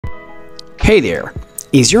Hey there,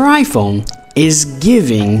 is your iPhone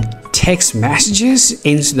giving text messages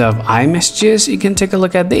instead of iMessages? You can take a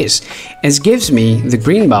look at this. It gives me the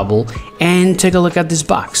green bubble, and take a look at this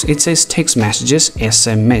box. It says text messages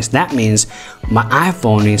SMS. That means my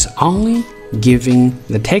iPhone is only giving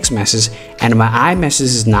the text message and my iMessage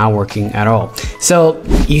is not working at all. So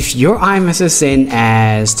if your iMessage is sent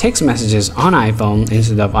as text messages on iPhone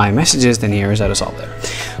instead of iMessages, then here's how to solve it.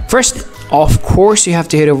 First, of course, you have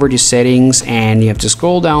to head over to settings and you have to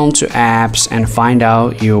scroll down to apps and find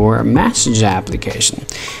out your message application.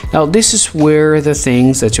 Now this is where the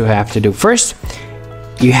things that you have to do. First,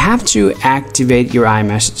 you have to activate your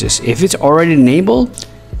iMessages. If it's already enabled,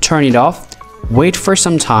 turn it off, wait for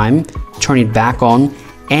some time, turn it back on,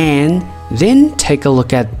 and then take a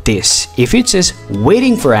look at this. If it says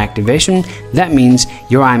waiting for activation, that means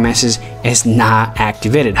your iMessage is not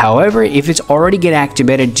activated. However, if it's already get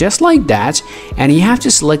activated just like that, and you have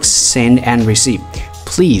to select send and receive,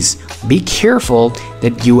 please be careful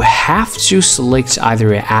that you have to select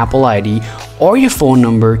either your Apple ID or your phone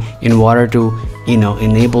number in order to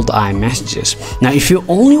enable the iMessages. Now, if you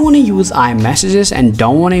only want to use iMessages and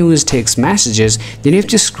don't want to use text messages, then you have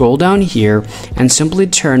to scroll down here and simply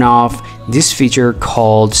turn off this feature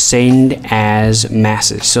called send as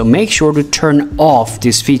message. So make sure to turn off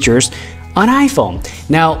these features on iPhone.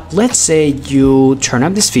 Now let's say you turn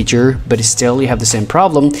up this feature but still you have the same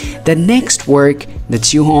problem. The next work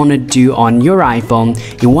that you want to do on your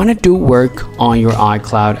iPhone, you want to do work on your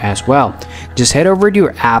iCloud as well. Just head over to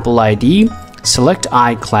your Apple ID, select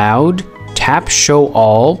iCloud, tap show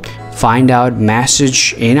all, find out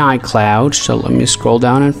message in iCloud. So let me scroll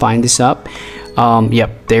down and find this up.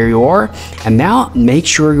 Yep, there you are. And now make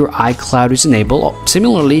sure your iCloud is enabled.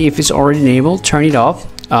 Similarly, if it's already enabled, turn it off.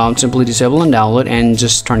 Simply disable and download and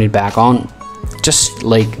just turn it back on, just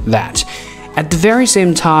like that. At the very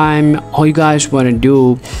same time, all you guys want to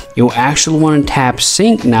do, you actually want to tap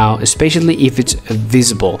sync now, especially if it's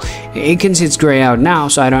visible. You can see it's gray out now,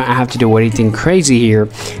 so I don't have to do anything crazy here.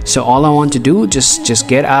 So all I want to do, just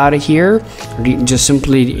get out of here, just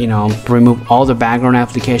simply remove all the background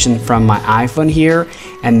application from my iPhone here,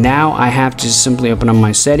 and now I have to simply open up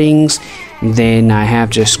my settings. Then I have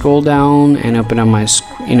to scroll down and open up my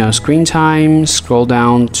screen time, scroll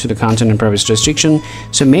down to the content and privacy restriction.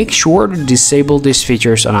 So make sure to disable these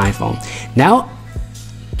features on iPhone. Now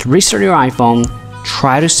to restart your iPhone,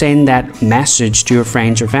 try to send that message to your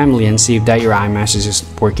friends or family and see if that your iMessage is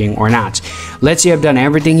working or not. Let's say you have done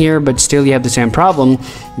everything here but still you have the same problem,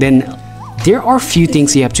 then there are a few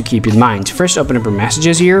things you have to keep in mind. First, open up your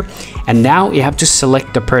messages here, and now you have to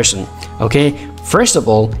select the person. Okay, first of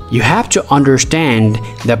all, you have to understand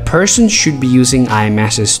the person should be using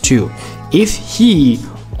iMessage too. If he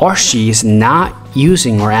or she is not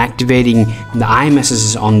using or activating the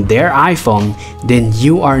iMessages on their iPhone, then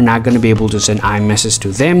you are not going to be able to send iMessage to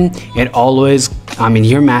them. It always,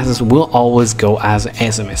 your message will always go as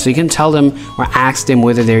SMS. So you can tell them or ask them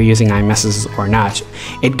whether they're using iMessages or not.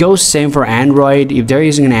 It goes same for Android. If they're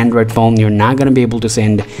using an Android phone, you're not going to be able to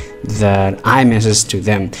send the iMessage to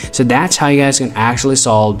them. So that's how you guys can actually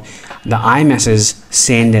solve the iMessage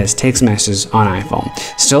send as text message on iPhone.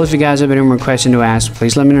 Still, if you guys have any more questions to ask,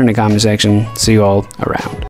 please let me know in the comment section. See you all around.